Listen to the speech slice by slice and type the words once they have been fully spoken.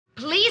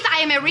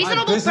am a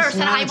reasonable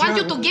person. I want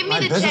you to give me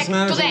the check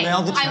today.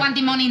 I want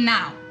the money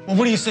now. Well,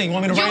 what are you saying? You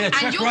want me to write a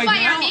check right now? And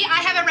you fire me,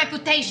 I have a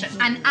reputation.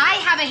 And I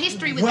have a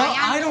history with Diane.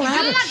 I don't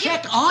have a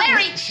check on.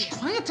 Larry,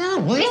 quiet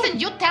down, will you? Listen,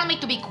 you tell me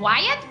to be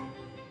quiet?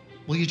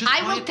 Will you just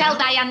I will tell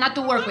Diane not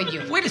to work with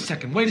you. Wait a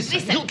second.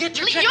 Listen, You'll get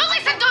your check. You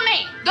listen to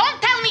me.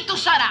 Don't tell me to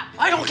shut up.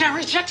 I don't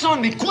carry checks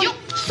on me.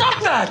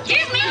 Stop that.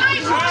 Give me my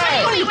phone.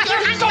 Hey, Put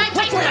your hands on my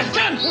face.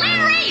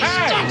 Larry!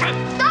 Hey. Stop it.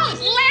 Don't,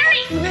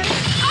 Larry!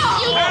 Oh,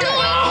 you do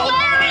it,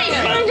 Larry!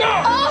 Let him go.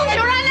 Oh,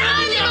 you're an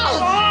animal!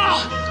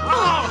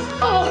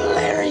 Oh,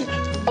 Larry!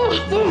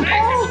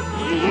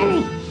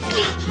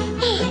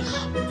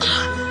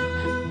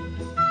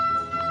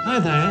 Hi,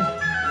 Diane.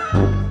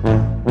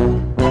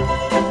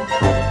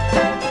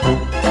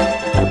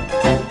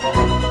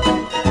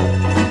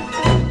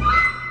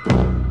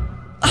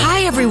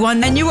 Hi,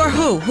 everyone. And you are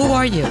who? Who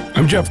are you?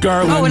 I'm Jeff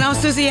Garlin. Oh, and I'm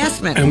Susie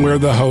Essman. And we're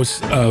the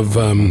hosts of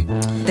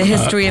The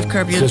History of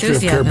Curb Your Enthusiasm.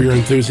 History of Curb Your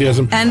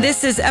Enthusiasm. And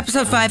this is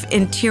episode 5,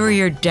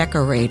 Interior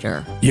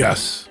Decorator.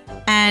 Yes.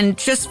 And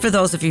just for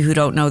those of you who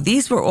don't know,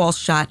 these were all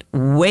shot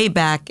way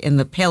back in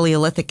the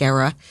Paleolithic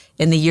era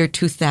in the year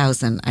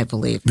 2000, I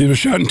believe. They were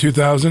shot in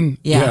 2000?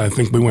 Yeah. I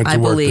think we went to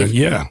work then.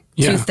 Yeah.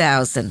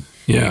 2000.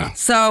 Yeah.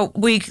 So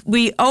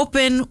we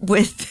open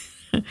with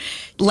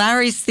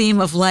Larry's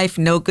theme of life,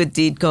 no good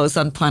deed goes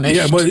unpunished.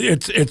 Yeah, but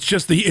it's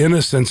just the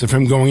innocence of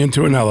him going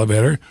into an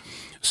elevator.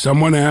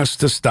 Someone asks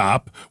to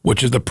stop,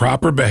 which is the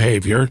proper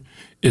behavior,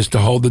 is to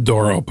hold the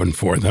door open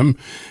for them.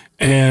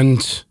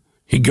 And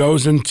he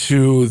goes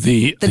into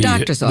the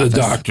doctor's office. The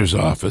doctor's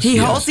office. He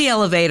holds the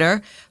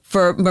elevator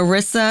for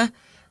Marissa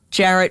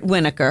Jarrett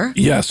Winokur.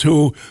 Yes,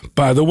 who,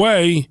 by the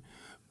way,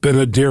 been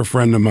a dear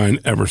friend of mine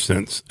ever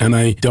since. And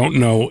I don't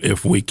know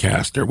if we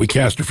cast her. We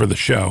cast her for the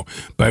show.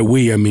 By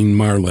we, I mean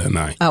Marla and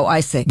I. Oh, I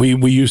see.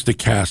 We used to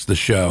cast the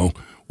show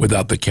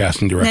without the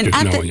casting directors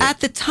knowing it. At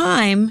the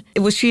time,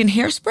 was she in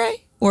Hairspray?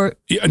 Or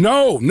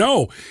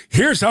No.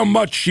 Here's how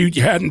much she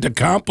hadn't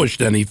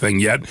accomplished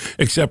anything yet,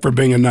 except for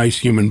being a nice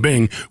human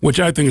being, which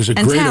I think is a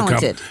great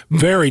accomplishment.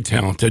 Very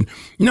talented.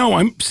 No,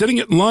 I'm sitting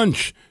at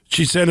lunch.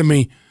 She said to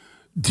me,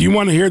 "Do you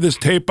want to hear this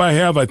tape I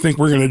have? I think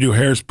we're going to do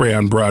Hairspray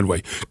on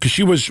Broadway." Because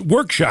she was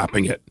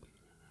workshopping it.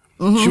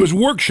 She was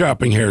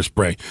workshopping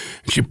Hairspray.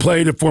 And she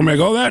played it for me. I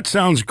go, "That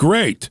sounds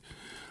great."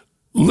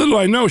 Little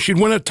I know, she'd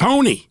win a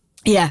Tony.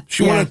 Yeah.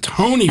 She won a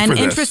Tony for this. And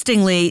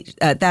interestingly,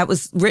 that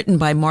was written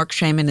by Mark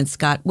Shaman and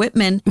Scott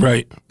Whitman.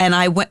 Right. And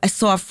I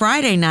saw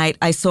Friday night,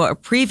 I saw a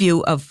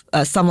preview of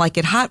Some Like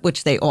It Hot,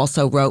 which they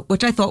also wrote,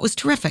 which I thought was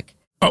terrific.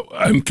 Oh,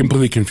 I'm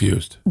completely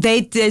confused.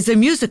 There's a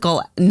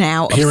musical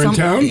now. Here in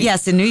town?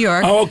 Yes, in New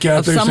York. Oh, okay.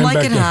 Of Some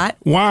Like It Hot.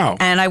 Wow.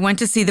 And I went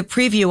to see the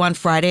preview on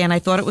Friday, and I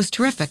thought it was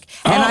terrific.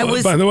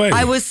 And by the way.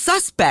 I was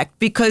suspect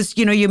because,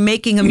 you're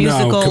making a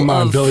musical No, come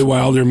on, Billy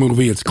Wilder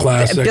movie. It's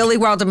classic. Billy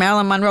Wilder,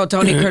 Marilyn Monroe,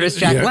 Tony Curtis,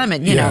 Jack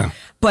Lemmon, you know.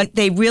 But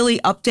they really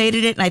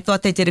updated it, and I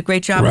thought they did a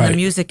great job. Right. And the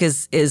music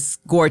is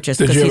gorgeous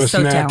because Did you have he's a so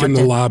snack talented. in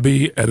the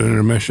lobby at an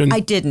intermission? I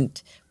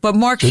didn't. But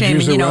Mark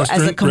Shaman,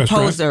 as a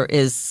composer,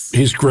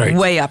 he's great.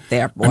 Way up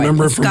there. Boy. I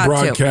remember him from Scott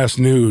Broadcast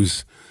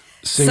News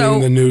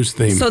singing the news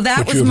theme. So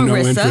that which was you have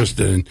Marissa. no interest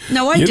in.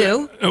 No, I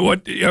do.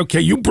 What?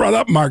 Okay, you brought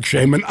up Mark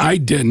Shaman. I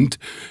didn't.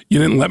 You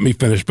didn't let me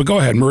finish. But go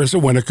ahead,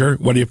 Marissa Winokur.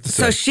 What do you have to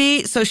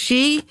say? So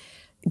she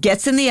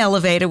gets in the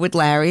elevator with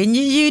Larry, and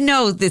you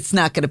know it's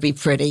not going to be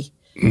pretty.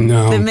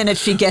 No. The minute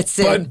she gets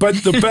in. But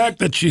the fact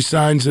that she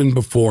signs in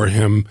before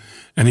him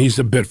and he's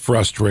a bit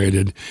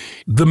frustrated,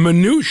 the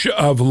minutia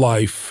of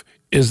life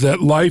is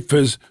that life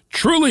is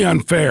truly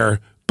unfair,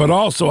 but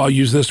also, I'll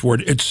use this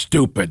word, it's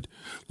stupid.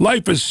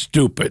 Life is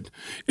stupid.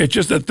 It's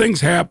just that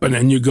things happen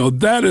and you go,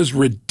 that is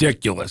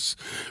ridiculous.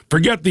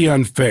 Forget the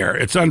unfair.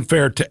 It's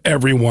unfair to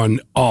everyone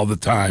all the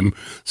time.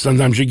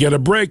 Sometimes you get a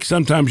break,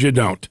 sometimes you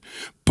don't.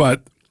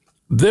 But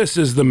this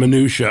is the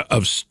minutia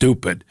of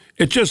stupid.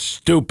 It's just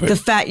stupid.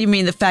 You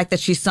mean the fact that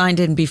she signed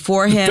in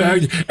before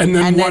him, and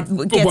then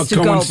what gets to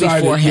go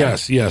before him.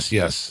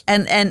 Yes.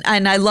 And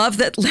I love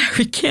that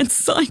Larry can't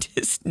sign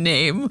his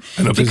name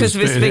because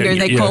of his finger.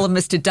 They call him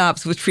Mr.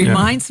 Dobbs, which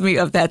reminds me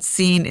of that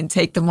scene in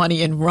Take the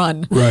Money and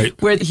Run, right?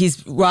 Where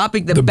he's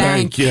robbing the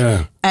bank,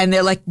 and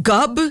they're like,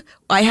 "Gub,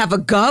 I have a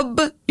gub."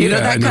 You know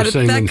that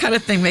kind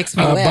of thing makes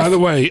me laugh. By the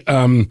way,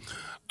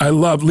 I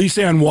love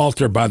Lisa Ann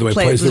Walter. By the way,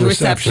 plays the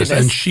receptionist,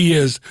 and she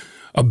is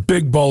a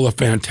big bowl of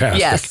fantastic.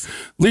 Yes.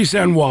 Lisa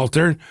Ann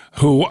Walter,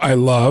 who I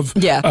love.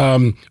 Yeah.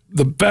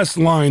 The best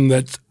line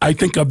that I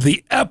think of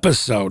the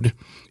episode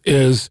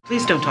is,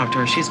 "Please don't talk to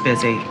her. She's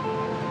busy."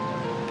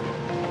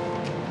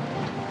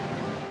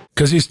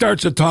 Because he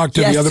starts to talk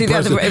to the other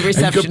person. And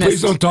he goes,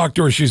 "Please don't talk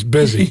to her. She's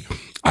busy."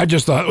 I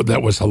just thought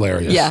that was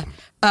hilarious. Yeah.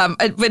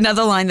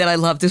 Another line that I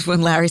loved is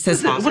when Larry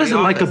says, "What is it,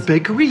 like a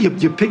bakery?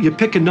 You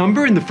pick a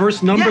number and the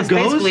first number goes?"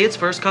 Basically it's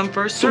first come,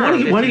 first serve.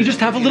 So why don't you just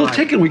have a little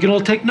ticket and we can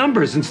all take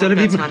numbers instead of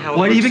even,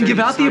 why do you even give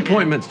out the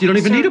appointments? You don't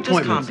even need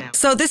appointments.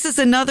 So this is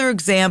another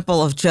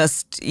example of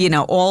just,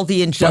 all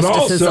the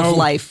injustices of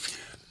life.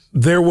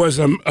 There was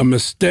a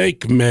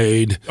mistake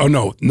made. Oh,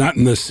 no, not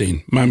in this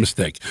scene. My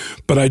mistake.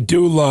 But I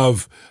do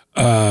love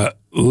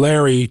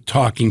Larry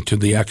talking to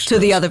the extras. To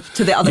the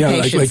other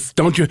patients. Like,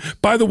 don't you?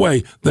 By the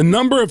way, the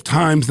number of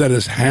times that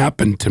has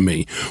happened to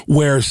me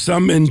where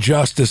some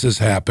injustice has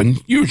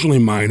happened, usually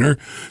minor,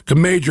 because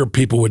major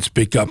people would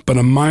speak up, but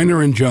a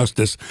minor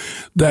injustice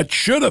that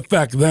should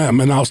affect them,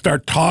 and I'll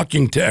start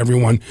talking to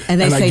everyone,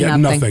 and I get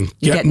nothing.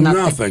 Get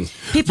nothing.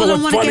 People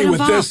don't want to get involved.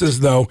 What's funny with this is,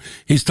 though,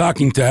 he's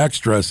talking to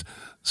extras,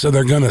 so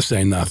they're going to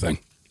say nothing.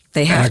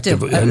 They have to.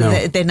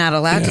 They're not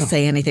allowed to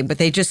say anything, but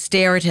they just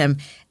stare at him.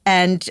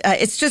 And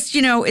it's just,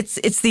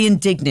 it's the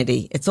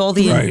indignity. It's all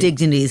the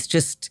indignities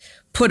just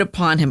put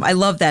upon him. I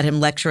love that, him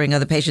lecturing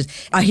other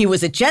patients. He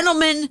was a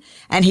gentleman,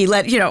 and he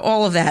let,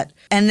 all of that.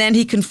 And then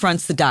he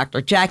confronts the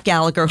doctor, Jack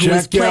Gallagher, who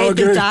has played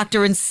the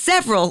doctor in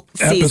several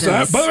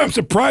seasons. But I'm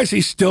surprised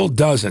he still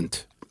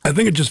doesn't. I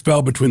think it just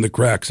fell between the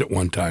cracks at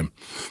one time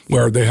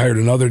where they hired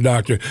another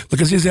doctor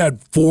because he's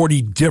had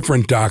 40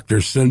 different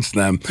doctors since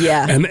then.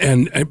 Yeah.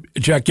 And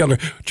Jack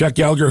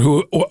Gallagher,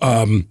 who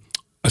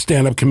a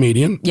stand-up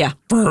comedian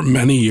for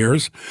many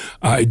years.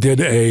 I did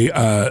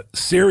a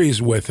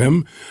series with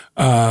him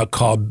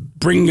called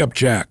Bringing Up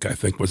Jack, I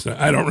think was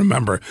I don't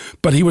remember.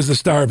 But he was the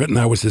star of it, and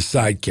I was his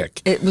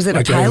sidekick. Was it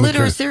a pilot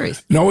or a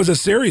series? No, it was a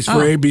series for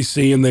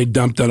ABC, and they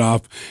dumped it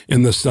off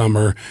in the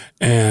summer,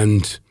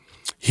 and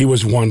he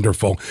was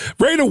wonderful.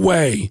 Right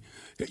away,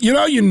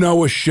 you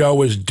know a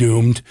show is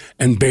doomed,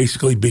 and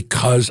basically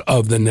because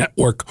of the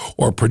network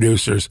or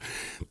producers.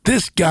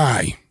 This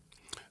guy,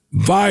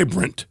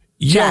 vibrant,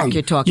 young. Jack,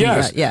 you're talking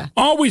about, yeah.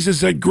 Always has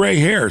had gray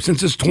hair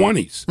since his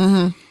 20s.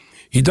 Mm-hmm.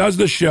 He does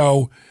the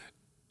show.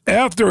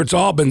 After it's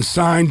all been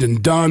signed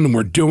and done and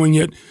we're doing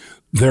it,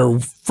 their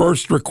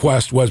first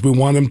request was we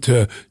want him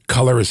to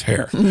color his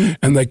hair. Mm-hmm.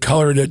 And they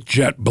colored it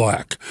jet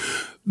black.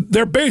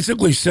 They're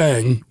basically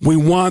saying we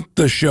want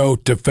the show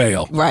to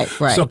fail. Right.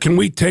 So can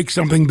we take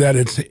something that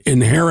it's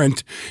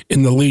inherent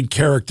in the lead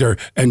character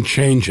and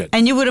change it?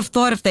 And you would have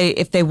thought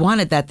if they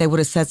wanted that, they would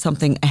have said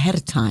something ahead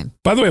of time.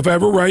 By the way, if I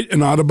ever write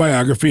an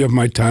autobiography of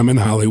my time in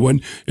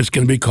Hollywood, it's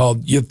going to be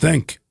called You'd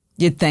Think.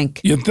 You'd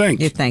Think.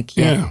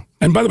 Yeah.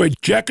 And by the way,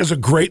 Jack is a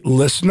great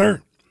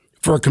listener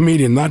for a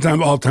comedian. Not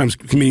all times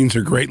comedians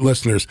are great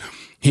listeners.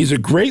 He's a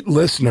great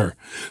listener.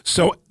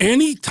 So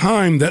any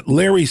time that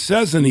Larry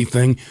says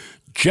anything,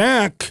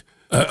 Jack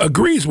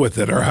agrees with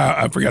it, or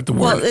I forgot the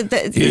word.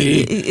 Well,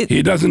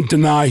 he doesn't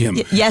deny him.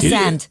 Yes,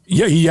 and.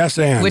 Yeah, yes,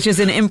 and. Which is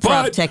an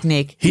improv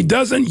technique. He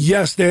doesn't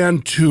yes,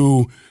 and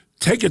to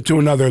take it to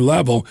another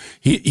level.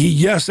 He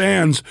yes,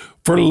 ands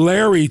for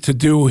Larry to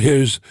do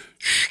his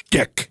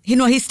shtick.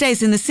 He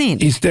stays in the scene.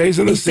 He stays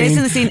in the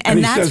scene.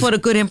 And that's what a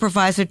good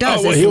improviser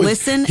does,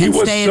 listen and stay in the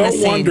scene. He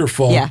was so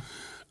wonderful. Yeah.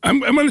 I'm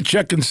going to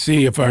check and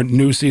see if our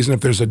new season,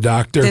 if there's a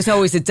doctor. There's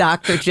always a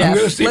doctor, Jeff. I'm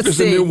going to see if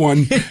there's a new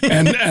one,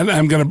 and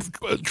I'm going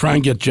to try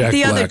and get Jack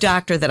The Black. other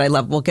doctor that I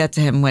love, we'll get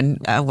to him when,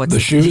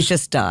 shoes? He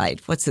just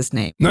died. What's his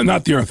name? No,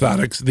 not the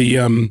orthotics.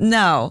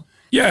 No.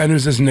 Yeah, and it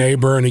was his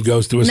neighbor, and he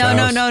goes to his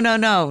house.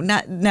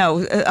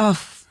 No.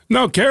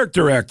 No,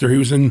 character actor.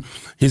 He's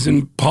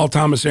in Paul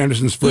Thomas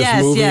Anderson's first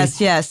movie.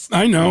 Yes.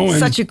 I know.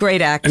 Such a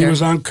great actor. And he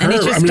was on Curb. He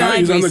was on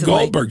the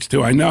Goldbergs,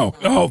 too. I know.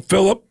 Oh,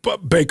 Philip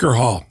Baker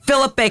Hall.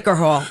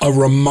 A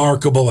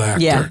remarkable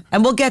actor. Yeah,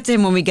 and we'll get to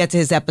him when we get to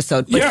his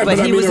episode.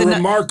 But he was a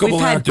remarkable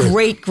actor.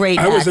 We've had great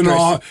actors. I was in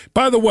awe.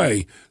 By the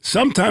way,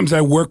 sometimes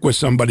I work with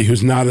somebody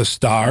who's not a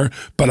star,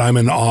 but I'm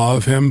in awe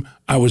of him.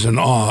 I was in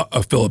awe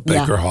of Philip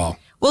Baker Hall.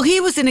 Well,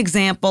 he was an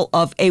example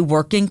of a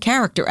working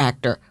character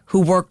actor who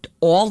worked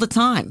all the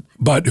time.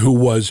 But who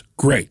was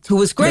great. There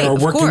are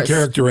working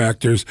character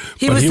actors.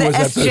 He was the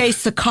S.J.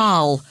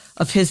 Sakal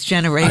of his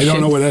generation. I don't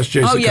know what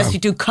S.J. Sakal. Oh, yes,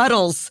 you do.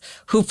 Cuddles,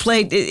 who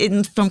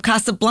played from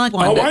Casablanca.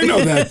 Oh, I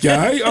know that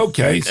guy.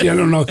 Okay. See, I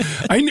don't know.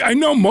 I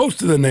know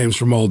most of the names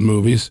from old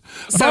movies.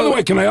 By the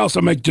way, can I also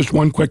make just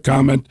one quick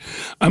comment?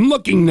 I'm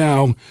looking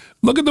now.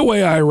 Look at the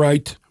way I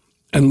write.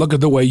 And look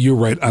at the way you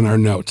write on our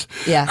notes.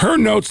 Yeah. Her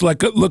notes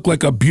look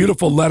like a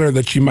beautiful letter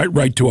that she might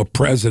write to a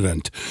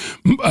president.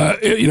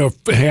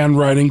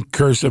 Handwriting,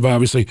 cursive,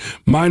 obviously.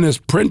 Mine is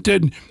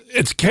printed.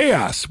 It's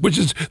chaos,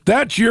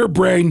 that's your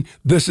brain.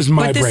 This is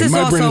my brain.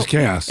 My brain is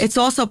chaos. It's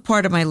also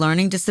part of my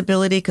learning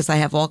disability because I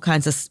have all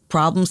kinds of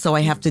problems. So I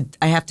have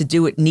to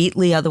do it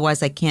neatly.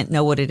 Otherwise, I can't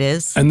know what it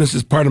is. And this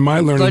is part of my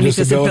learning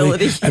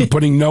disability and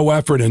putting no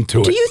effort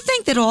into it. Do you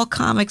think that all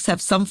comics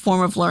have some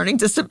form of learning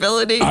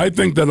disability? I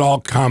think that all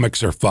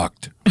comics are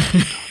fucked.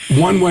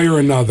 One way or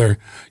another,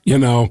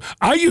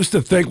 I used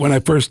to think when I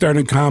first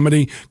started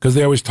comedy, because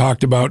they always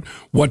talked about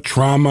what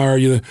trauma are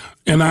you,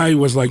 and I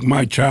was like,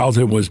 my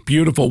childhood was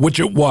beautiful, which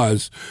it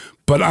was,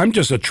 but I'm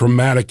just a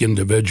traumatic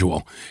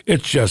individual.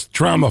 It's just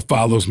trauma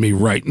follows me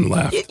right and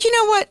left. You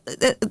know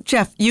what,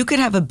 Jeff? You could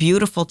have a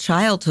beautiful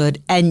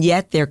childhood, and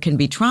yet there can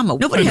be trauma.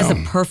 Nobody has a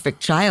perfect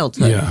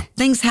childhood. Yeah.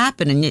 Things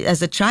happen, and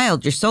as a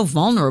child, you're so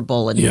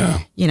vulnerable. And,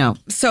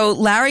 So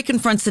Larry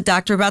confronts the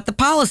doctor about the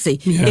policy.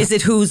 Yeah. Is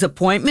it whose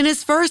appointment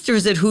is first, or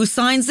is it who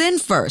signs in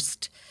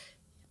first?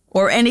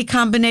 or any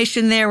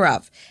combination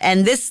thereof.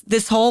 And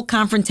this whole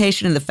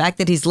confrontation and the fact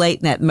that he's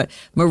late and that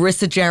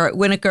Marissa Jarrett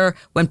Winokur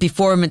went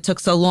before him and took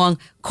so long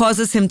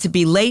causes him to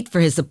be late for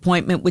his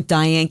appointment with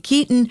Diane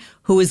Keaton,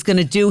 who is going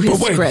to do his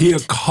script. He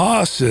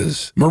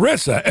accosts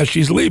Marissa as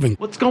she's leaving.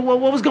 What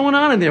was going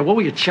on in there? What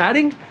were you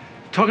chatting?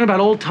 Talking about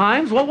old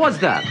times? What was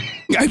that?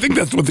 I think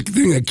that's what the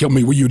thing that killed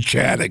me, were you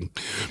chatting.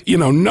 You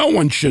know, no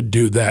one should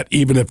do that,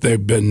 even if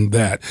they've been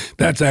that.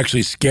 That's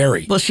actually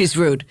scary. Well, she's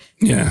rude.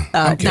 Yeah.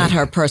 Okay. Not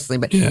her personally,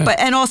 but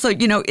and also,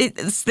 you know,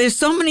 there's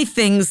so many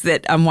things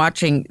that I'm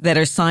watching that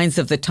are signs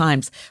of the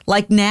times.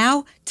 Like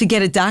now, to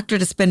get a doctor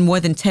to spend more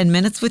than 10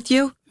 minutes with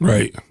you,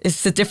 right?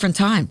 It's a different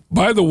time.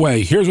 By the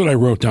way, here's what I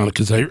wrote down,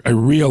 because I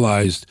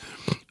realized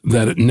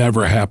that it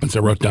never happens. I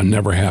wrote down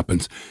never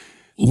happens.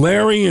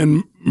 Larry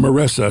and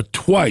Marissa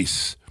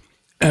twice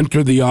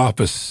enter the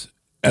office,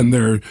 and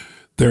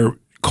they're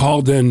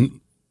called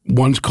in.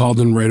 One's called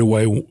in right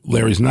away.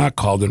 Larry's not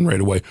called in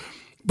right away.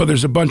 But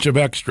there's a bunch of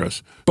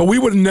extras. But we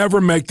would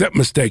never make that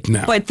mistake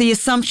now. But the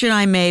assumption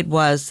I made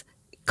was,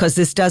 because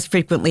this does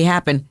frequently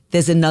happen,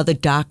 there's another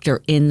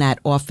doctor in that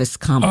office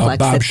complex.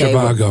 Bob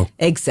Zhivago.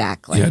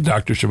 Exactly. Yeah,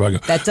 Dr.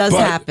 Zhivago. That does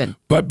happen.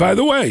 But by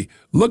the way,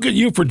 look at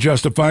you for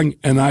justifying,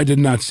 and I did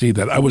not see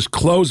that. I was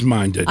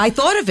closed-minded. I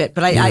thought of it,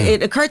 but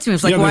it occurred to me.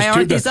 It's like, why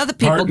aren't these other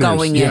people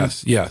going in?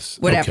 Yes.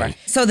 Whatever. Okay.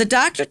 So the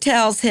doctor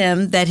tells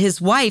him that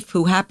his wife,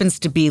 who happens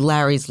to be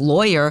Larry's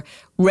lawyer,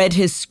 read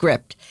his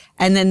script.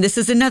 And then this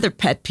is another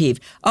pet peeve.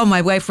 Oh,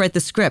 my wife read the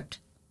script.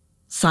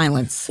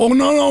 Silence. Oh,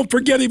 no,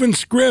 forget even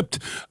script.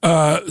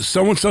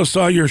 So-and-so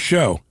saw your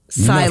show.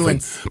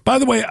 Silence. Nothing. By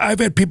the way, I've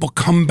had people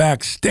come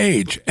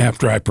backstage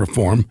after I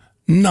perform.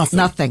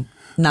 Nothing.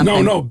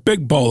 No,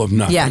 big bowl of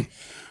nothing. Yeah.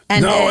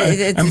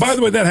 And by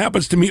the way, that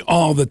happens to me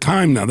all the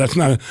time now.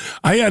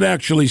 I had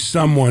actually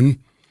someone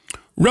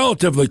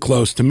relatively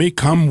close to me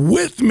come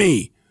with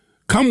me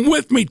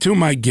to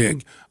my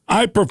gig.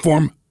 I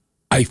perform.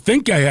 I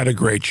think I had a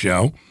great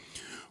show.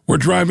 We're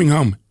driving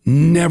home.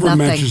 Never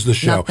mentions the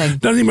show.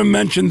 Doesn't even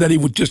mention that he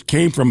just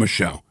came from a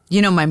show.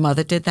 You know, my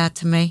mother did that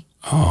to me.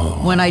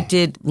 Oh. When I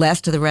did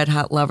Last of the Red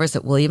Hot Lovers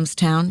at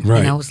Williamstown,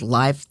 right. It was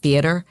live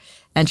theater.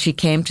 And she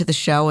came to the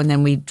show, and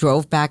then we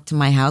drove back to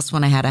my house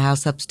when I had a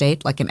house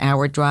upstate, like an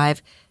hour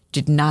drive.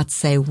 Did not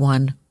say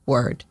one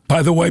word.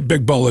 By the way,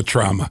 big bowl of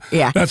trauma.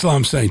 Yeah. That's all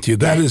I'm saying to you.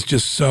 That is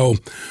just so...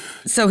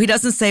 So he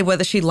doesn't say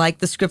whether she liked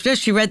the script.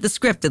 She read the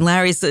script, and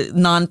Larry's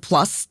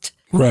nonplussed.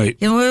 Right.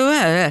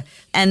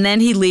 And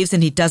then he leaves,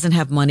 and he doesn't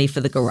have money for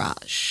the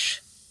garage.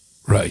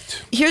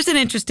 Right. Here's an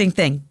interesting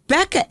thing.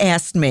 Becca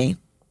asked me,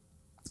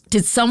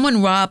 did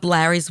someone rob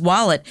Larry's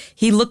wallet?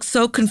 He looked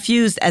so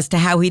confused as to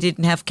how he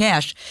didn't have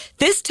cash.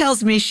 This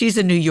tells me she's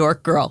a New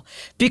York girl,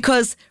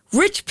 because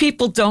rich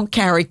people don't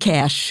carry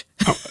cash.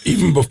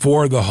 Even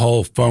before the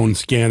whole phone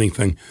scanning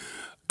thing,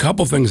 a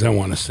couple things I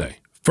want to say.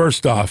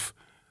 First off,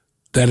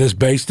 that is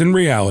based in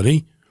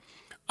reality.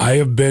 I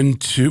have been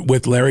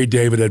with Larry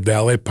David at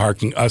valet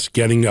parking, us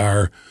getting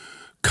our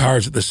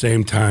cars at the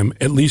same time,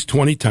 at least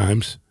 20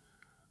 times.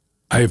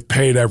 I have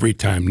paid every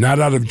time, not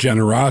out of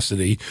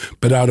generosity,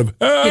 but out of, he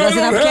doesn't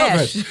have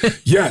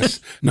cash. Yes.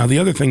 Now, the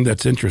other thing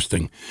that's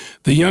interesting,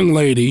 the young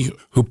lady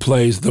who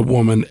plays the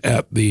woman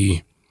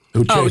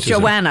who chases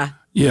Joanna. Her,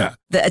 yeah.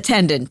 The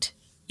attendant.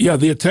 Yeah,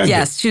 the attendant.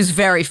 Yes, she was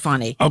very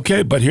funny.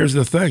 Okay, but here's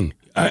the thing.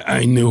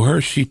 I knew her.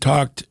 She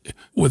talked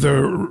with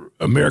her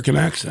American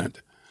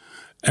accent.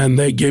 And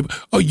they gave,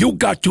 you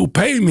got to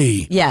pay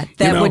me. Yeah,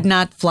 that would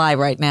not fly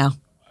right now.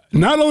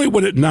 Not only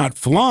would it not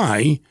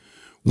fly,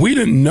 we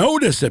didn't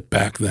notice it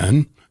back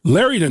then.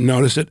 Larry didn't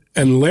notice it.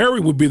 And Larry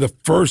would be the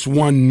first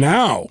one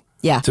now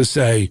to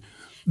say,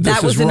 this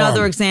that was is wrong.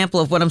 another example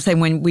of what I'm saying.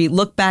 When we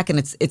look back and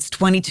it's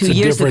 22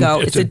 years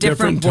ago, it's a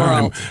different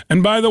world. Time.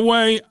 And by the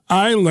way,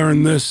 I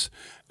learned this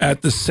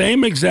at the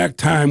same exact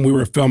time we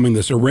were filming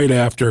this, or right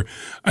after.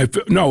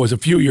 It was a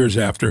few years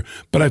after,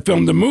 but I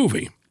filmed a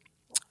movie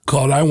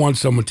called I Want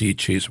Someone to Eat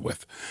Cheese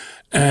With.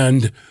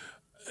 And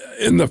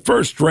in the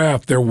first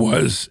draft, there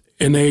was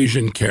an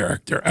Asian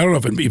character. I don't know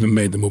if it even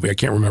made the movie. I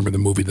can't remember the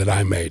movie that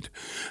I made.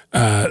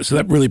 So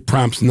that really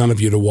prompts none of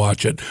you to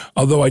watch it,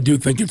 although I do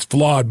think it's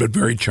flawed but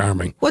very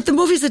charming. What, the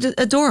movie's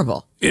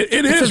adorable.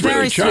 It is a very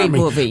really charming. Sweet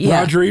movie, yeah.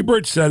 Roger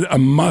Ebert said a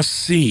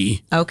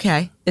must-see.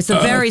 Okay. It's a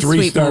very sweet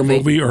three-star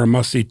movie or a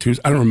must-see two.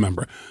 I don't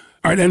remember.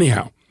 All right,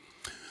 anyhow,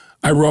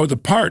 I wrote the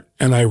part,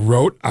 and I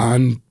wrote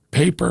on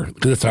paper,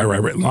 because that's how I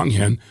write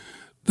longhand,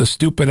 the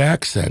stupid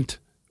accent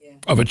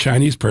of a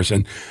Chinese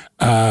person.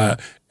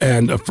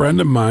 And a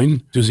friend of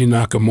mine, Susie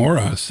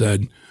Nakamura,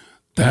 said,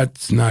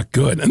 that's not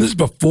good. And this is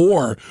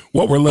before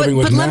what we're living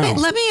with now.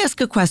 Let me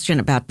ask a question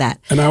about that.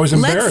 And I was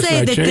embarrassed. Let's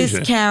say that this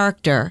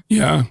character,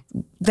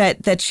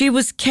 that she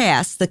was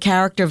cast, the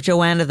character of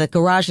Joanna, the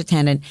garage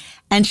attendant,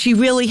 and she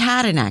really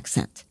had an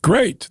accent.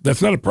 Great.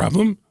 That's not a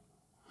problem.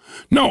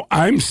 No,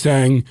 I'm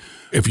saying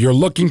if you're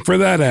looking for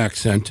that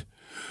accent,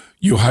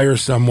 you hire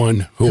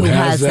someone who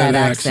has that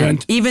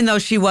accent. Even though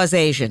she was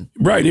Asian.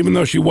 Right, even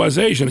though she was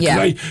Asian.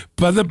 Yeah.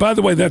 By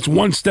the way, that's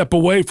one step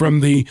away from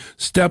the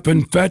step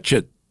and fetch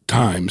it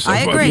times. I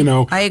agree.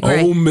 I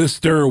agree. Oh,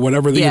 Mr. or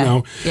whatever,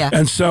 Yeah.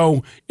 And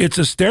so it's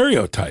a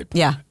stereotype.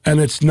 Yeah. And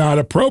it's not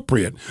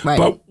appropriate. Right.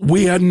 But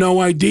we had no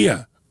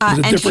idea. It was a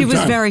And she different was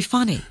time. very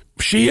funny.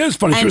 She is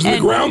funny. She was in the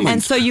Groundlings.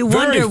 And so you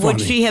Very wonder, would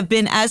funny. she have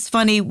been as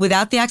funny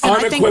without the accent? I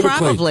think Unequivocally.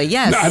 probably,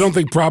 yes. No, I don't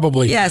think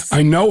probably. Yes.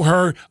 I know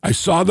her. I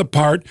saw the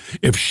part.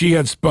 If she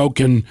had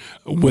spoken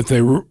with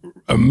a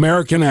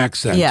American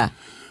accent, Yeah.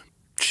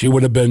 she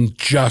would have been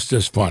just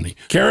as funny.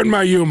 Karen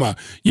Mayuma,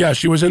 yeah,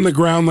 she was in the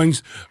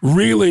Groundlings.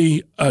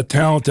 Really a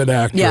talented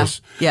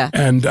actress. Yeah.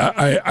 And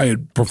I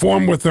had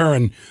performed with her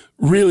and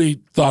really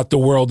thought the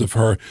world of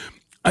her.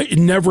 It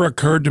never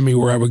occurred to me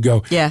where I would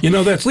go, Yeah.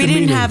 That's we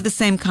demeaning. didn't have the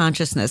same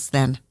consciousness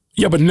then.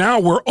 Yeah, but now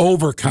we're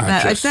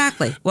overconscious.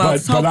 Exactly. Well,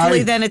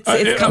 hopefully then it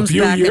comes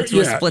back into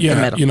a split the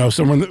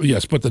middle.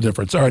 Split the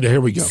difference. All right,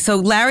 here we go. So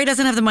Larry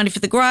doesn't have the money for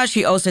the garage.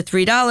 He owes her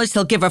 $3.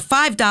 He'll give her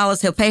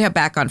 $5. He'll pay her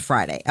back on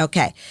Friday.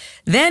 Okay.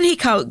 Then he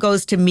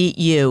goes to meet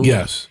you.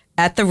 Yes.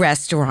 At the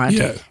restaurant.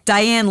 Yeah.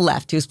 Diane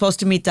left. He was supposed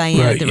to meet Diane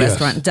at the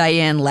restaurant.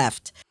 Diane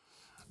left.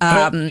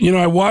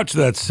 I watched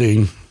that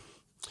scene,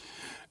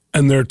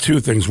 and there are two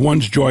things.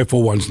 One's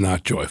joyful, one's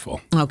not joyful.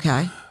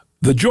 Okay.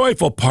 The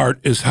joyful part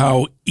is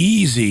how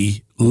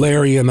easy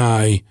Larry and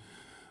I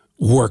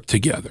work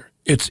together.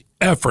 It's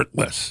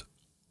effortless,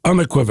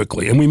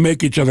 unequivocally, and we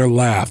make each other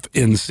laugh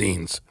in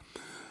scenes.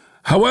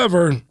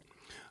 However,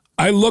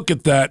 I look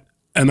at that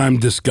and I'm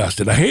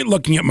disgusted. I hate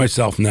looking at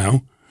myself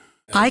now.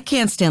 I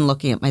can't stand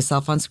looking at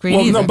myself on screen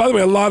Well, either. no, by the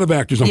way, a lot of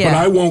actors don't, but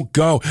I won't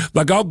go.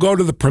 Like, I'll go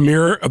to the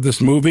premiere of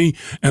this movie,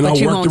 and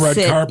I'll work the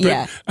red carpet.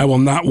 Yeah. I will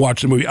not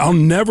watch the movie. I'll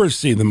never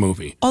see the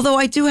movie. Although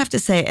I do have to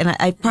say, and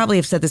I probably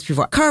have said this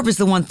before, Curb is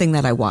the one thing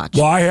that I watch.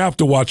 Well, I have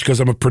to watch because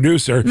I'm a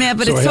producer. Yeah,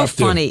 but it's so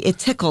funny. It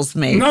tickles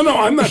me. No,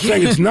 I'm not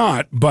saying it's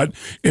not, but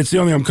it's the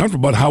only I'm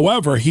comfortable. But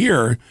however,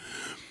 here,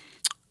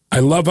 I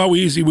love how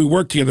easy we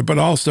work together, but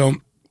also,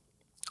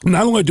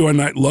 not only do I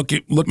not look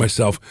at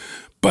myself,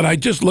 but I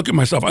just look at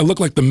myself. I look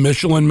like the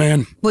Michelin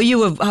Man. Well, you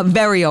were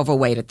very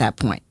overweight at that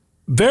point.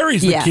 Very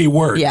is the key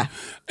word. Yeah.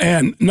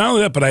 And not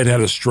only that, but I'd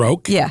had a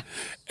stroke. Yeah.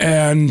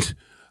 And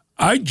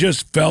I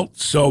just felt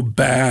so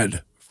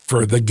bad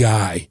for the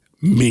guy,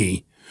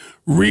 me.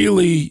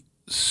 Really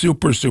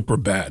super, super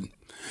bad.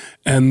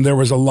 And there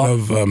was a lot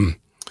of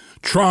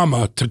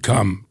trauma to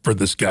come for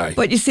this guy.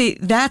 But you see,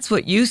 that's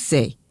what you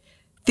see.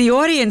 The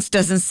audience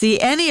doesn't see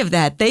any of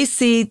that. They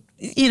see,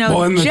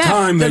 well, in the Jeff,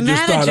 time, they just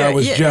manager. thought I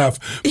was Jeff.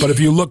 But if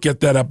you look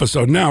at that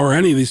episode now, or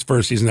any of these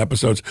first season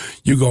episodes,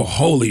 you go,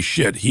 holy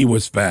shit, he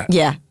was fat.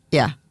 Yeah.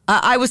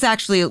 I was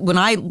actually, when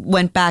I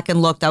went back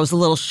and looked, I was a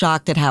little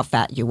shocked at how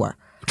fat you were.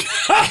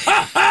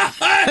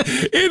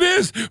 It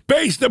is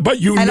based, but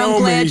you and know me.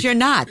 I'm glad you're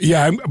not.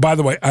 Yeah, by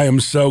the way, I am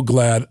so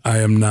glad I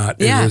am not.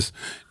 Yeah.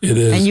 It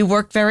is. And you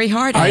worked very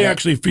hard at I it.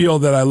 actually feel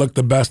that I look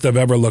the best I've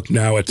ever looked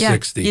now at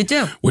 60. You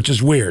do. Which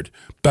is weird.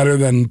 Better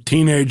than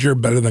teenager,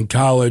 better than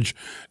college,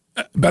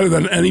 better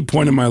than any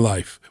point in my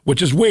life,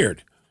 which is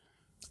weird.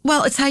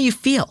 Well, it's how you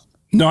feel.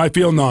 No, I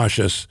feel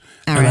nauseous.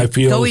 All and right. I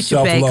feel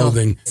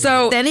self-loathing.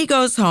 So then he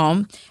goes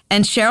home,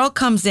 and Cheryl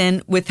comes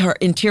in with her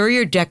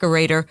interior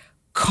decorator,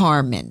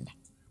 Carmen.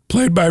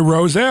 Played by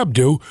Rose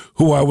Abdu,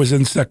 who I was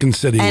in Second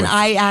City and with.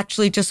 I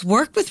actually just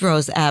worked with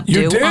Rose Abdu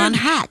You did? on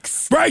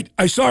Hacks. Right.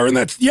 I saw her in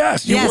that.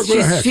 Yes, you worked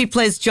with her. She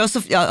plays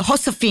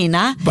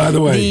Josefina. By the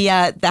way.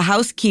 The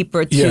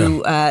housekeeper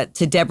to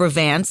Deborah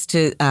Vance,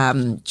 to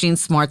Jean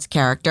Smart's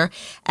character.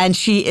 And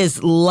she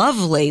is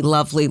lovely.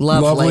 Lovely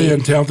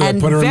and talented. And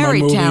I put her very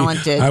in my movie.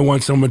 talented. I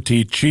want someone to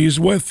eat cheese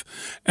with.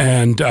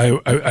 And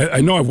I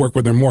know I've worked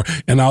with her more.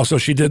 And also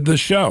she did this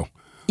show.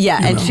 Yeah,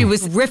 and she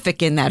was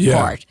terrific in that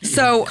part.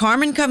 So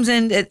Carmen comes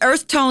in.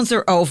 Earth tones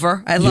are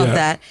over. I love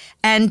that.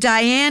 And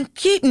Diane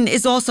Keaton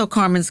is also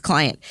Carmen's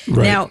client.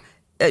 Right. Now,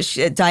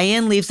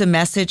 Diane leaves a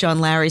message on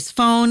Larry's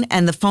phone,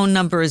 and the phone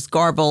number is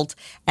garbled.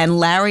 And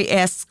Larry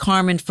asks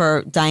Carmen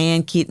for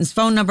Diane Keaton's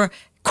phone number.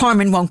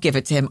 Carmen won't give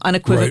it to him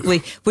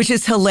unequivocally, which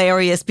is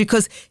hilarious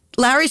because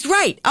Larry's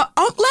right.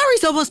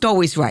 Larry's almost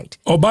always right.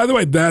 Oh, by the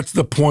way, that's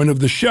the point of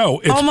the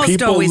show. It's almost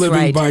people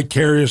living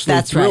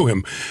vicariously through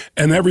him.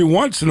 And every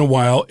once in a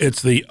while,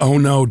 it's the, oh,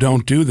 no,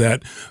 don't do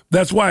that.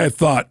 That's why I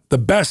thought the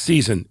best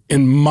season,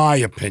 in my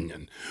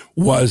opinion,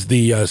 was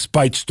the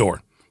Spite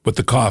Store with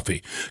the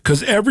coffee.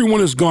 Because everyone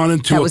has gone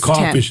into a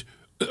coffee...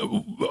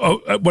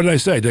 what did I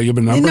say? Did I give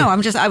a number? No, I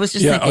was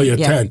just thinking. Oh, yeah,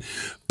 10.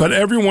 But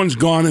everyone's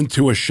gone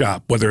into a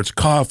shop, whether it's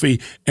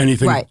coffee,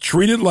 anything,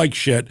 treated like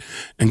shit,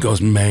 and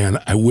goes,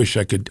 man, I wish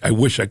I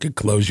could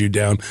close you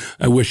down.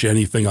 I wish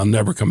anything, I'll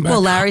never come back. Well,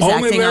 Larry's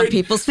acting on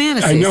people's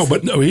fantasies. I know,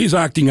 but no, he's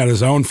acting on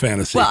his own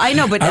fantasy. Well, I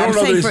know, but I'm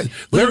saying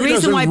the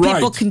reason why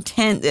people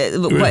contend,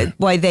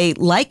 why they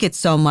like it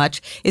so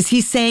much is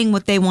he's saying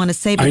what they want to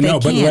say, but they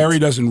can't. But Larry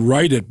doesn't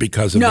write it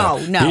because of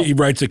that. No. He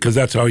writes it because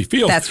that's how he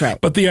feels. That's right.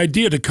 But the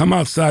idea to come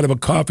outside of a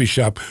coffee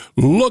shop,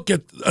 look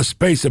at a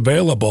space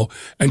available,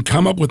 and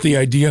come up with the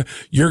idea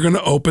you're going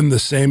to open the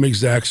same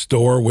exact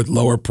store with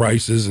lower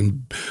prices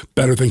and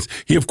better things.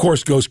 He, of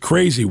course, goes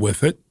crazy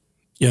with it.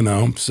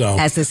 So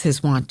as is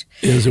his want.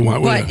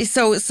 But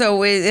so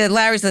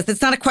Larry says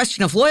it's not a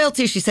question of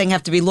loyalty. She's saying I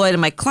have to be loyal to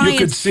my clients. You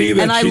could see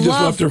that she just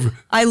left her.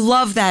 I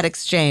love that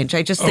exchange.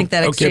 I just think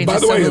that exchange by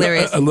is the way,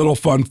 hilarious. A little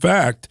fun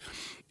fact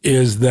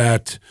is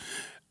that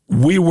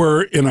we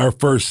were in our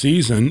first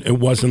season. It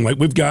wasn't like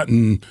we've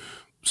gotten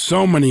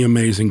so many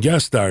amazing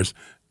guest stars.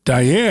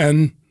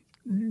 Diane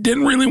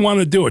didn't really want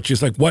to do it.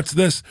 She's like, "What's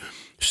this?"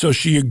 So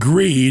she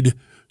agreed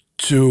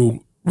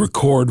to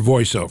record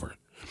voiceover.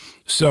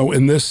 So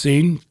in this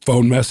scene,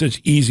 phone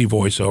message, easy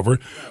voiceover.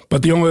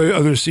 But the only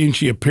other scene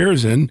she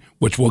appears in,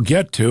 which we'll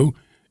get to,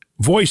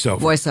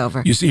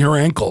 voiceover. You see her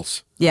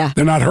ankles. Yeah.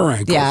 They're not her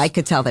ankles. Yeah, I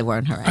could tell they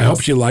weren't her ankles. I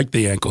hope she liked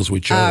the ankles we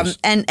chose.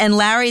 And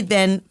Larry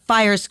then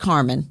fires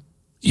Carmen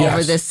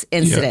over this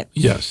incident.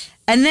 Yeah. Yes.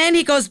 And then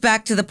he goes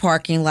back to the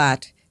parking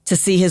lot to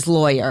see his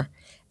lawyer.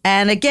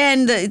 And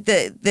again,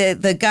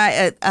 the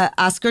guy,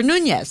 Oscar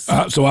Nunez.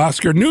 So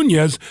Oscar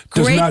Nunez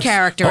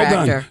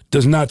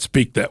does not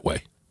speak that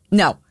way.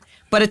 No.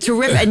 But a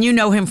terrific, and you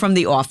know him from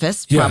The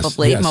Office,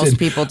 probably. Yes. Most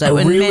people do,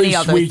 and really many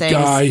other things. A really sweet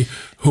guy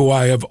who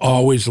I have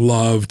always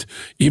loved.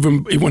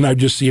 Even when I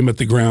just see him at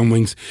the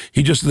Groundlings,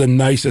 he's just the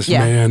nicest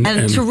man.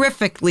 And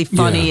terrifically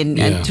funny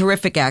and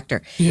terrific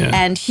actor. Yeah.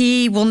 And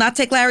he will not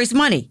take Larry's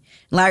money.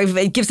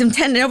 Larry gives him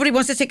 10. Nobody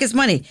wants to take his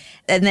money.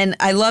 And then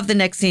I love the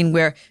next scene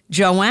where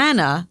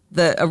Joanna,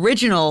 the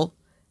original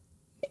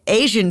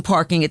Asian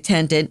parking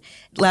attendant,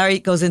 Larry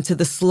goes into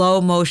the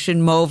slow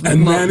motion movement.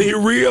 And then he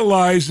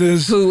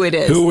realizes who it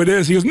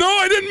is. He goes, "No,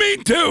 I didn't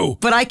mean to."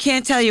 But I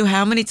can't tell you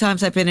how many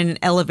times I've been in an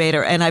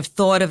elevator and I've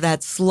thought of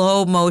that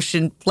slow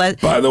motion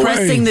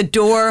pressing the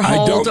door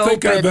hold open. I don't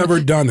think I've ever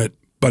done it,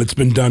 but it's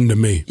been done to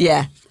me.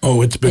 Yeah.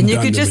 Oh, it's been done to me.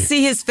 And you could just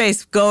see his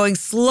face going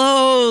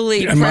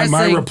slowly and pressing.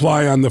 my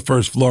reply on the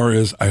first floor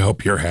is, "I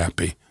hope you're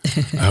happy.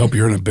 I hope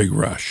you're in a big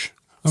rush."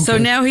 Okay. So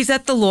now he's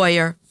at the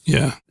lawyer.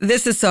 Yeah.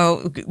 This is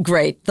so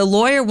great. The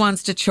lawyer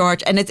wants to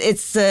charge, and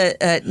it's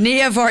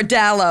Nia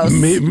Vardalos.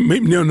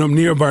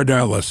 Nia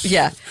Vardalos.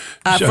 Yeah.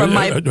 From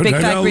My Big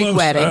Fat Greek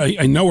Wedding.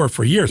 I know her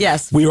for years.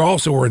 Yes. We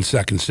also were in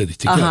Second City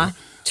together. Uh-huh.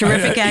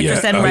 Terrific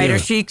actress and writer.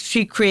 Yeah.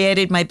 She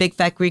created My Big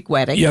Fat Greek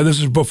Wedding. Yeah, this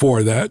is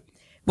before that.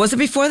 Was it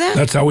before that?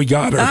 That's how we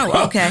got her.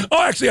 Oh, okay.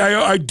 Actually,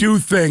 I do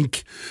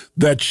think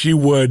that she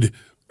would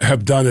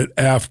have done it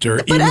after.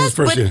 But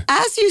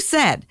as you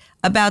said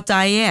about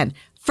Diane,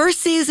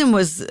 first season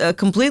was a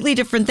completely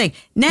different thing.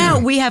 Now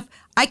we have,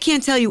 I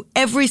can't tell you,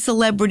 every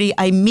celebrity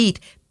I meet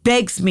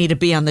begs me to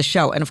be on the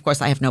show. And of course,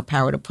 I have no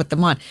power to put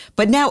them on.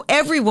 But now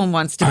everyone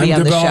wants to be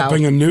on the show. I'm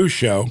developing a new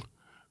show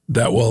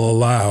that will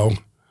allow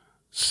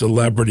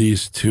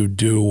celebrities to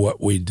do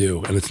what we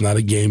do. And it's not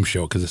a game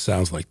show because it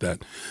sounds like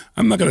that.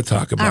 I'm not going to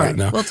talk about it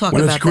now. We'll talk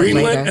when about it's greenlit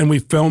that later. and we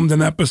filmed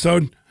an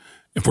episode,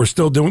 if we're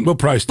still doing, we'll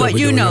probably still be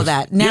doing But you know this.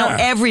 that. Now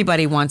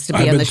everybody wants to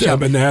be on the show.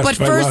 But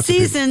first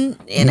season,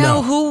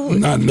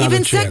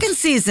 even second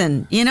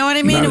season, you know what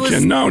I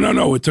mean?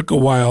 No. It took a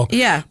while.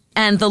 Yeah.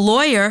 And the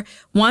lawyer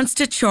wants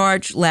to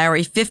charge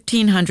Larry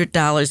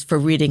 $1,500 for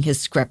reading his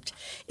script.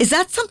 Is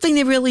that something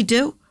they really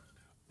do?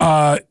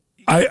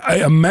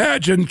 I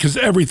imagine, because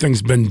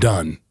everything's been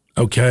done,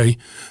 okay?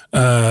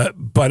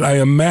 But I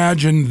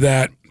imagine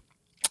that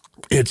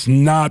it's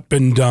not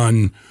been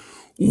done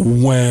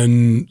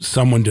when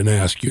someone didn't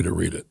ask you to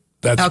read it.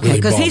 That's okay,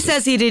 because he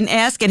says he didn't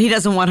ask and he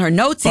doesn't want her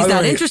notes. He's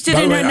not interested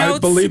in her notes. I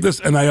believe this,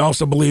 and I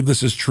also believe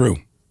this is true.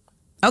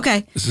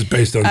 Okay. This is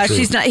based on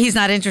truth. He's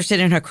not interested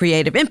in her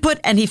creative input,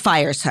 and he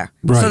fires her.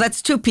 Right. So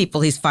that's 2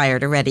 people he's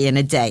fired already in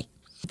a day.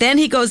 Then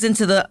he goes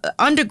into the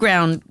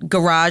underground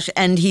garage,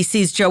 and he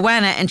sees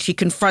Joanna, and she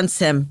confronts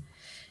him.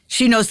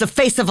 She knows the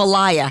face of a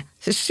liar.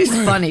 She's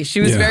funny. She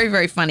was very,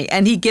 very funny.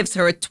 And he gives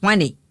her a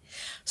 20.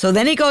 So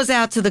then he goes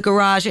out to the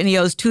garage and he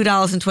owes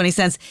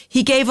 $2.20.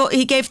 He gave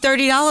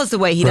 $30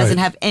 away. He doesn't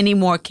have any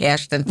more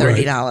cash than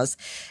 $30. Right.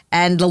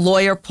 And the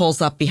lawyer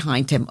pulls up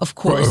behind him, of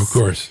course. Of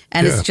course.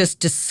 And is just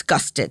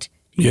disgusted.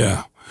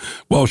 Yeah.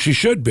 Well, she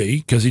should be,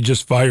 because he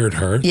just fired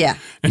her. Yeah.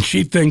 And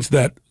she thinks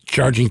that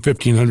charging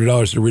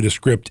 $1,500 to read a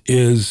script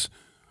is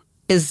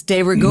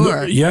de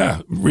rigueur.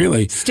 Yeah,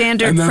 really.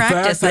 Standard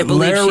practice, I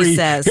believe she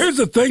says. Here's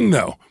the thing,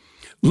 though.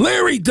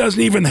 Larry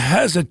doesn't even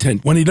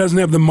hesitate when he doesn't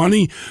have the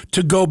money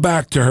to go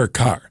back to her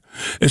car.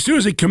 As soon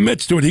as he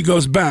commits to it, he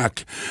goes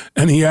back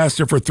and he asks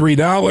her for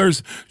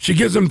 $3. She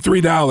gives him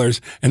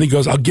 $3 and he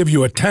goes, "I'll give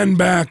you a 10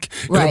 back.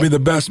 It'll be the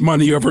best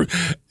money you ever."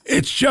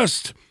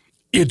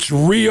 It's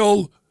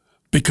real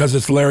because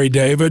it's Larry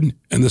David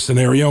in the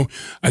scenario.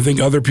 I think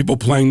other people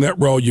playing that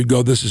role, you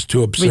go, "This is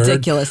too absurd."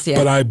 Ridiculous, yeah.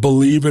 But I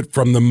believe it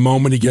from the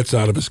moment he gets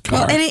out of his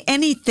car. Well,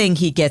 anything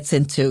he gets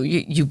into,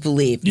 you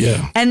believe.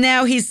 Yeah. And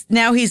now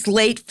he's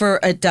late for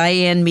a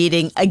Diane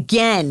meeting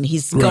again.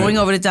 He's going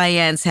over to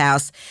Diane's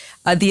house.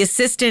 The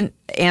assistant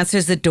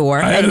answers the door,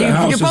 and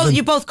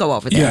you both go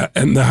over there. Yeah,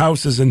 and the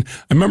house is in.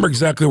 I remember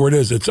exactly where it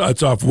is. It's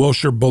off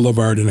Wilshire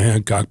Boulevard in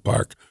Hancock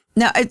Park.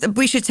 Now,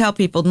 we should tell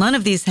people, none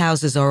of these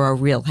houses are our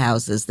real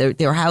houses.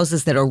 They're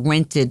houses that are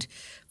rented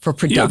for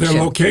production. Yeah,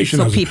 they're location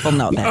so houses. people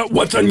know that.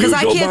 What's unusual about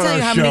our show? Because I can't tell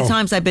you how many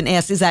times I've been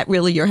asked, is that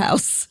really your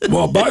house?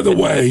 Well, by the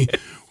way,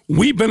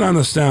 We've been on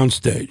a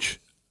soundstage,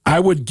 I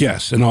would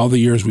guess, in all the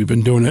years we've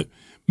been doing it,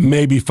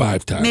 maybe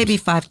 5 times. Maybe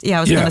 5. Yeah,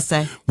 I was going to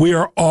say. We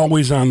are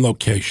always on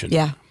location.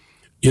 Yeah.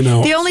 You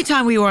know, the only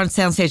time we were on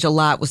soundstage a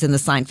lot was in the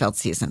Seinfeld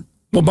season.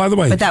 Well, by the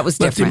way, but that was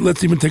different.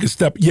 Let's even take a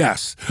step.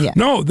 Yes. Yeah.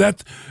 No,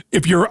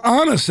 if you're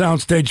on a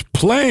soundstage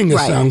playing a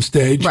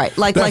soundstage, right?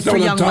 Like for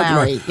Young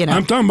Larry, you know.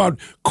 I'm talking about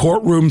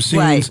courtroom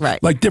scenes,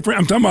 right? Like different.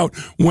 I'm talking about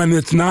when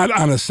it's not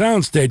on a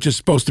soundstage; it's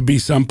supposed to be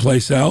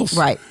someplace else,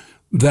 right?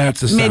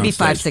 That's a soundstage. Maybe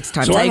 5-6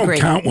 times. So I don't agree.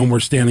 count when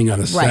we're standing on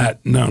a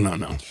set. No.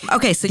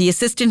 Okay, so the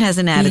assistant has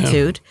an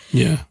attitude.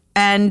 Yeah.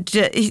 And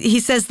he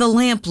says the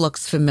lamp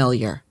looks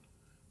familiar.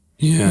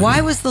 Yeah.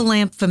 Why was the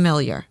lamp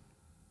familiar?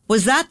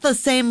 Was that the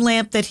same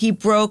lamp that he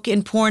broke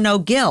in Porno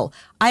Gil?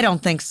 I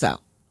don't think so.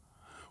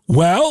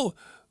 Well,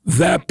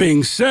 that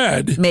being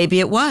said, maybe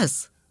it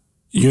was.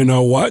 You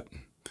know what?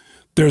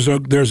 There's a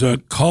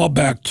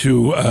callback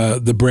to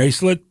the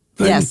bracelet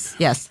thing.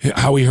 Yes.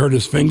 How he hurt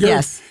his finger.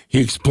 Yes. He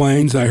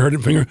explains, I hurt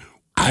his finger.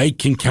 I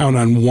can count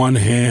on one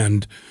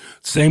hand.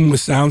 Same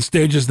with sound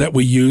stages that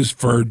we use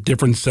for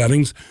different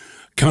settings.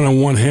 Count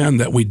on one hand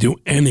that we do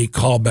any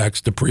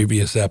callbacks to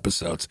previous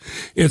episodes.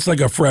 It's like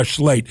a fresh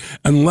slate,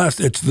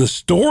 unless it's the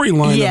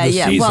storyline of the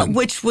season. Well,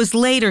 which was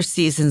later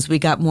seasons, we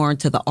got more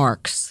into the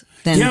arcs.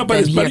 But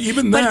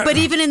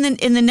even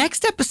in the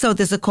next episode,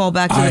 there's a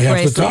callback to the bracelet. I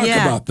have to talk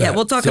about that. Yeah,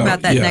 we'll talk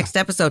about that next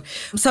episode.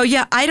 So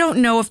I don't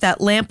know if that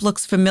lamp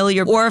looks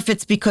familiar, or if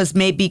it's because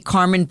maybe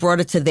Carmen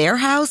brought it to their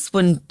house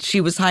when she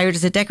was hired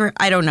as a decorator.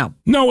 I don't know.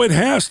 No, it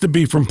has to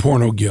be from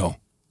Porno Gil.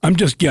 I'm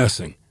just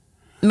guessing.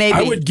 Maybe.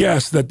 I would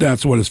guess that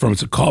that's what it's from.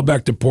 It's a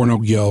callback to Porno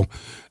Gil.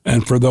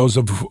 And for those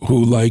of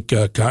who like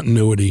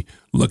continuity,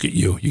 look at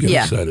you. You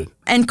get excited.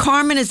 And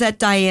Carmen is at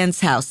Diane's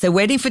house. They're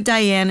waiting for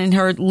Diane in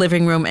her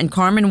living room, and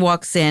Carmen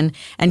walks in,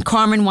 and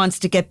Carmen wants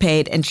to get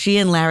paid, and she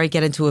and Larry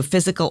get into a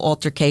physical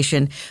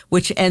altercation,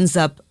 which ends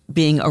up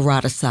being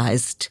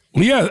eroticized.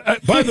 Yeah,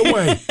 by the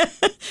way,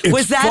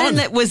 was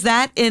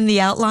that in the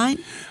outline?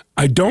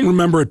 I don't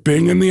remember it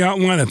being in the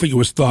outline. I think it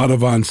was thought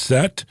of on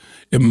set.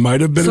 It might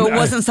have been. So it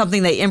wasn't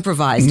something they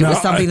improvised. No, it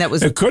was something that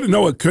was. It could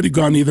have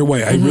gone either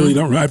way. I really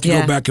don't. I have to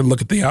go back and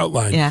look at the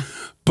outline. Yeah.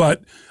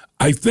 But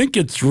I think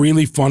it's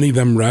really funny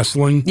them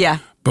wrestling. Yeah.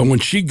 But when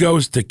she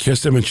goes to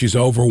kiss him and she's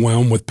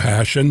overwhelmed with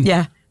passion.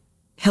 Yeah.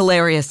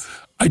 Hilarious.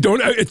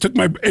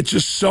 It's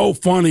just so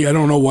funny. I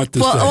don't know what to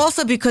say. Well,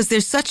 also because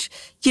there's such,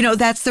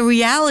 that's the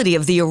reality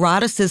of the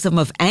eroticism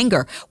of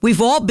anger. We've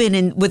all been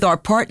in with our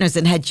partners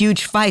and had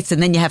huge fights,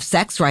 and then you have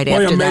sex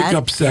after that.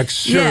 Makeup sex,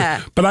 sure.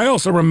 Yeah. But I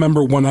also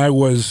remember when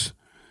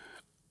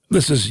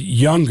this is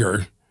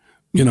younger,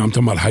 I'm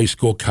talking about high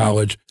school,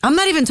 college. I'm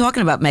not even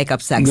talking about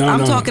makeup sex.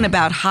 I'm talking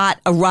about hot,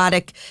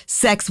 erotic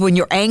sex when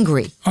you're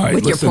angry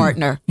with your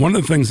partner. One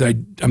of the things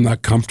I'm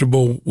not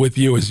comfortable with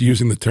you is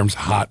using the terms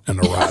hot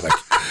and erotic.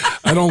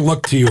 I don't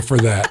look to you for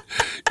that.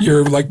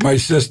 You're like my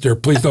sister.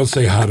 Please don't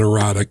say hot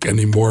erotic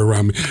anymore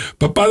around me.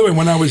 But by the way,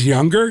 when I was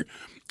younger,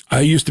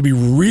 I used to be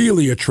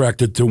really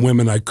attracted to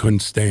women I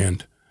couldn't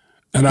stand.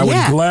 And I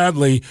would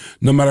gladly,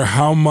 no matter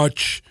how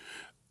much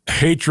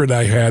hatred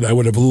I had, I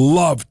would have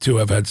loved to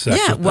have had sex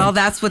with them. Well,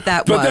 that's what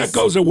that was. But that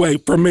goes away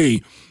for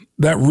me.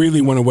 That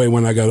really went away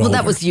when I got older. Well,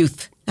 that was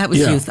youth. That was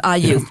youth.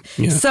 Youth.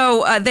 Yeah.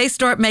 So they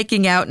start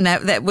making out, and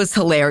that was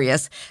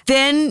hilarious.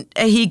 Then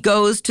he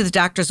goes to the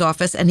doctor's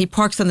office, and he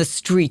parks on the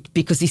street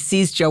because he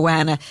sees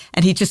Joanna,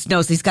 and he just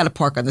knows he's got to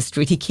park on the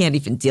street. He can't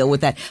even deal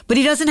with that. But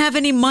he doesn't have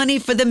any money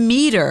for the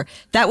meter.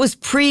 That was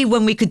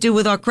when we could do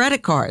with our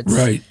credit cards.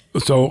 Right.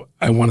 So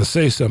I want to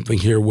say something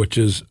here, which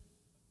is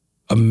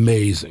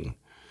amazing.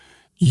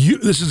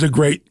 This is a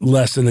great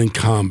lesson in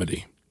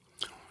comedy.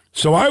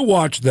 So I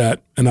watched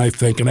that, and I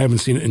think, and I haven't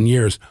seen it in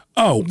years,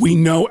 we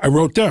know, I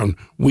wrote down,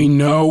 we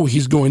know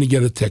he's going to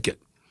get a ticket.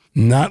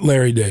 Not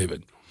Larry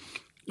David.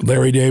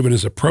 Larry David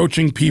is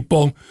approaching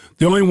people.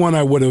 The only one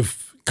I would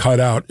have cut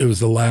out, it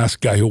was the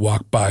last guy who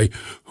walked by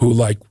who,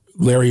 like,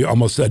 Larry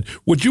almost said,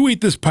 would you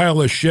eat this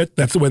pile of shit?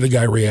 That's the way the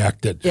guy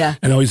reacted. Yeah.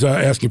 And he's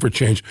asking for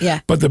change.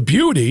 Yeah. But the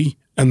beauty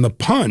and the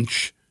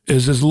punch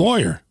is his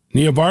lawyer,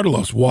 Nia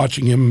Vardalos,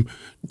 watching him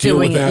deal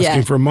with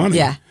asking for money.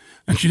 Yeah.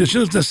 And she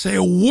doesn't say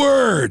a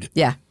word.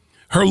 Yeah.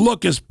 Her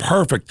look is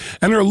perfect.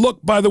 And her look,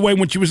 by the way,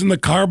 when she was in the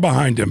car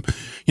behind him,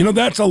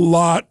 that's a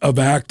lot of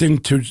acting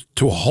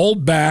to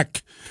hold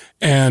back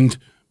and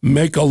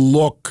make a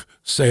look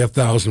say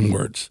 1,000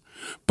 words.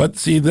 But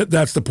see,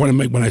 that's the point I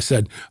make when I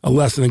said a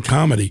lesson in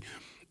comedy.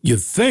 You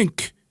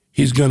think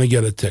he's going to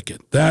get a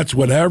ticket. That's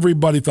what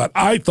everybody thought.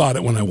 I thought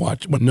it when I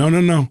watched it. But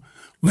no.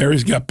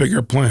 Larry's got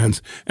bigger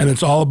plans, and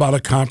it's all about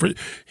a conference.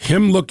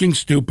 Him looking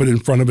stupid in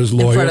front of his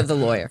lawyer. In front of the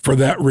lawyer. For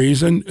that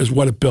reason is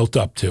what it built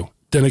up to.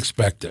 Didn't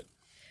expect it.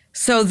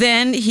 So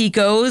then he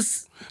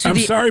goes to I'm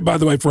sorry, by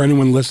the way, for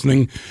anyone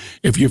listening,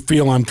 if you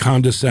feel I'm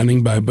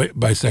condescending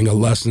by saying a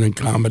lesson in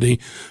comedy.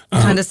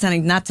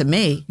 Condescending, not to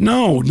me.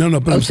 No,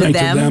 but I'm saying to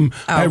them,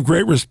 I have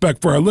great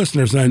respect for our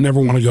listeners, and I never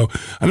want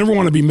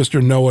to be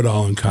Mr.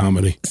 Know-It-All in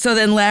comedy. So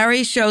then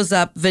Larry shows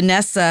up,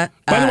 Vanessa.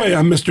 By the way,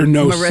 I'm Mr.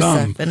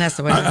 No-Sum.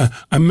 Vanessa,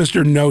 I'm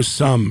Mr.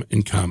 No-Sum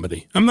in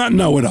comedy. I'm not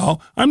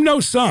Know-It-All. I'm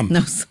No-Sum.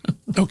 No-Sum.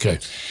 Okay.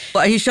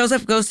 Well, he shows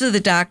up, goes to the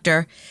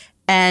doctor,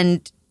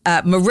 and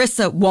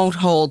Marissa won't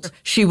hold.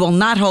 She will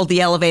not hold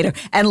the elevator.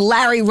 And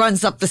Larry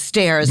runs up the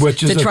stairs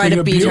to try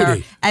to beat her.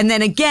 And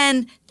then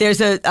again, there's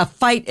a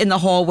fight in the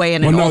hallway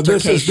and an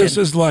altercation. This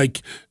is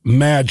like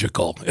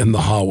magical in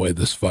the hallway,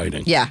 this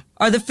fighting. Yeah.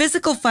 Are the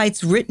physical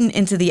fights written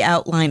into the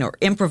outline or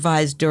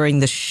improvised during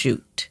the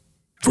shoot?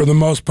 For the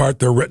most part,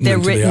 they're written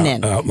into the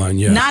outline,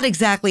 yeah. Not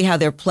exactly how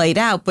they're played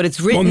out, but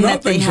it's written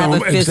that they have a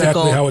physical...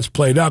 exactly how it's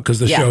played out because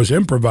the show's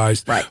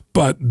improvised. Right.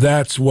 But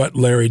that's what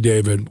Larry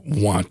David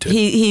wanted.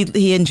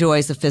 He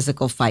enjoys a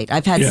physical fight.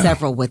 I've had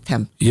several with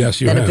him.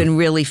 Yes, you have. That have been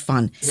really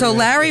fun. So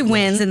Larry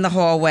wins in the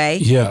hallway.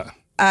 Yeah.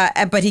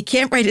 But he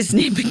can't write his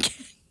name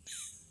again.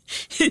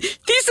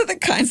 These are the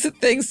kinds of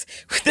things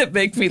that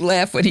make me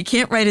laugh when he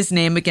can't write his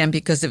name again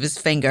because of his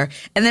finger.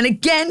 And then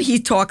again, he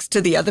talks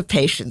to the other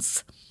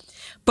patients.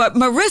 But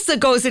Marissa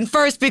goes in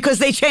first because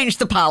they changed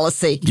the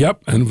policy.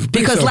 Yep. And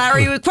because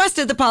Larry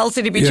requested the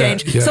policy to be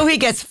changed, so he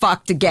gets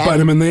fucked again. Bite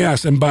him in the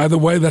ass. And by the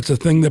way, that's a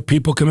thing that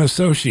people can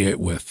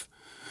associate with.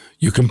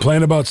 You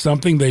complain about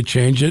something, they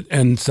change it,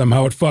 and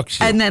somehow it fucks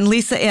you. And then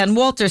Lisa Ann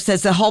Walter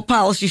says the whole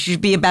policy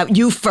should be about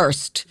you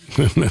first.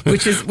 which I thought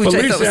was so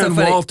funny. Lisa Ann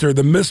Walter,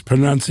 the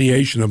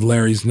mispronunciation of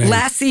Larry's name.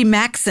 Lassie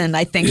Maxon,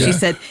 I think she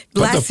said.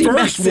 But the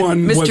first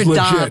one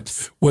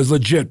was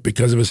legit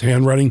because of his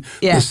handwriting.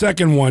 Yeah. The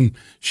second one,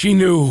 she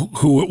knew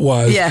who it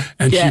was,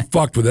 and she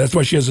fucked with it. That's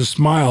why she has a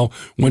smile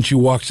when she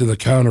walks to the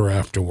counter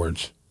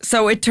afterwards.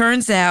 So it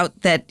turns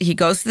out that he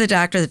goes to the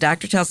doctor. The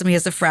doctor tells him he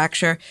has a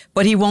fracture,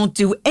 but he won't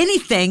do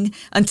anything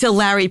until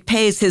Larry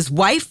pays his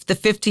wife the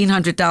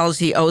 $1,500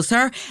 he owes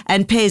her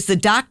and pays the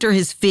doctor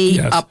his fee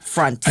up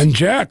front. And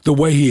Jack, the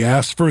way he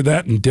asked for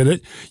that and did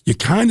it, you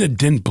kind of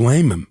didn't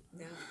blame him.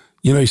 No.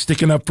 You know, he's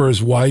sticking up for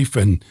his wife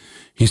and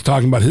he's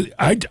talking about his...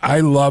 I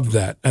love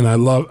that. And I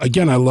love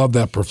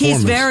that performance.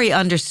 He's very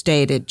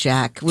understated,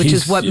 Jack, which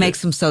is what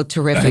makes him so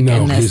terrific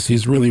in this.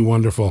 He's really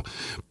wonderful.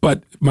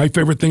 But my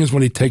favorite thing is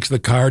when he takes the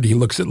card, he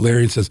looks at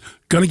Larry and says,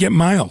 gonna get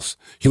miles.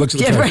 He looks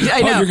at the card, right,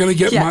 I know. You're gonna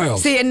get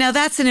miles. See, and now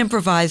that's an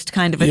improvised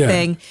kind of a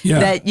thing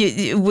that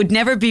it would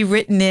never be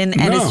written in.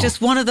 And it's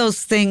just one of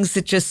those things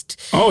that just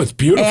it's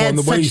beautiful. And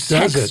the way he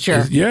says it.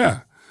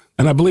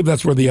 And I believe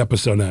that's where the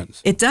episode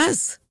ends. It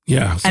does.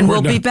 Yeah. So and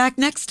we'll be back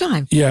next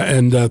time. Yeah,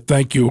 and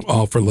thank you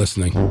all for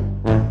listening.